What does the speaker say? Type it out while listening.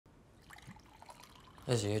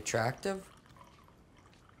Is he attractive?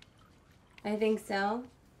 I think so.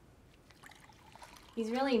 He's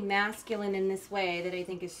really masculine in this way that I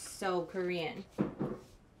think is so Korean.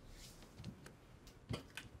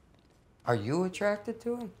 Are you attracted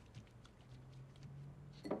to him?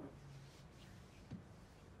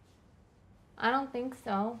 I don't think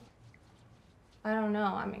so. I don't know.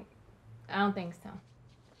 I mean, I don't think so.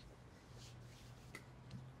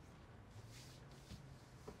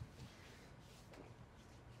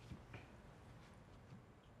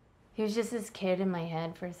 He was just this kid in my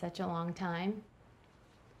head for such a long time.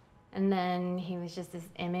 And then he was just this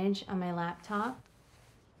image on my laptop.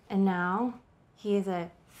 And now he is a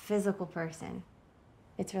physical person.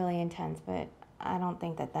 It's really intense, but I don't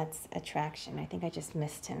think that that's attraction. I think I just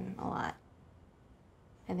missed him a lot.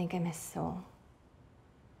 I think I miss Soul.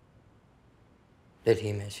 Did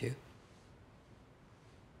he miss you?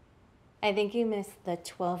 I think he missed the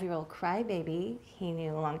 12-year-old crybaby he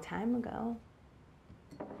knew a long time ago.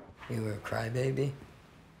 You were a crybaby?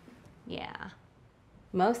 Yeah.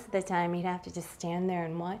 Most of the time, he'd have to just stand there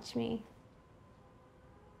and watch me.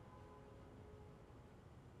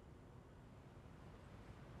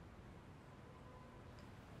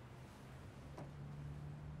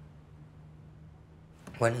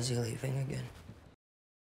 When is he leaving again?